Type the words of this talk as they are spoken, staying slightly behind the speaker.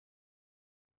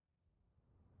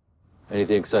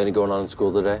Anything exciting going on in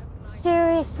school today?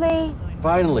 Seriously?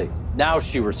 Finally, now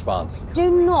she responds.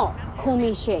 Do not call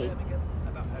me she.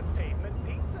 About her pavement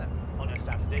pizza on a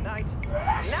Saturday night.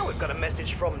 Now we've got a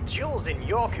message from Jules in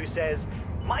York who says,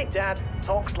 "My dad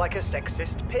talks like a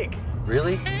sexist pig."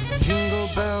 Really? Jingle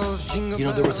bells, jingle You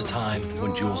know, there was a time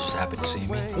when Jules was happy to see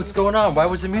me. What's going on? Why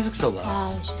was the music so loud?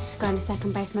 I was just going to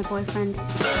second base my boyfriend.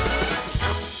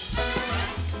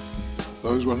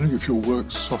 I was wondering if your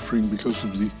work's suffering because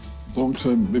of the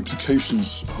long-term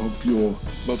implications of your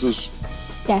mother's...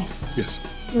 Death? Yes.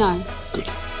 No. Good.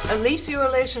 At least your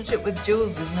relationship with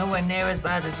Jules is nowhere near as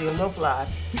bad as your love life.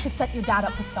 You should set your dad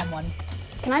up with someone.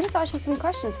 Can I just ask you some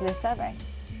questions for this survey?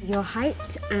 Your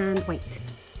height and weight.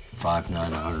 5'9",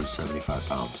 175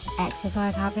 pounds.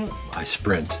 Exercise habits. I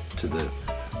sprint to the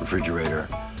refrigerator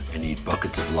and eat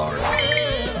buckets of lard.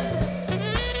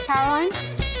 Caroline?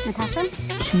 Natasha?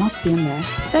 She must be in there.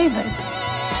 David.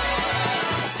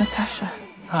 It's Natasha.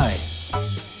 Hi.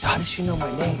 How did she know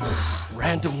my name?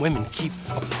 Random women keep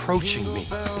approaching me.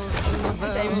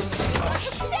 David.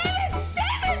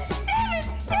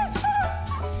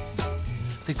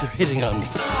 I think they're hitting on me.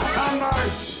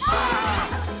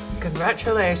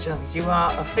 Congratulations, you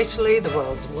are officially the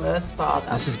world's worst father.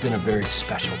 This has been a very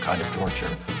special kind of torture.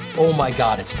 Oh my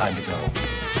God, it's time to go.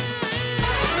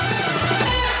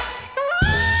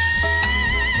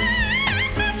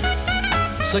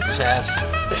 Success.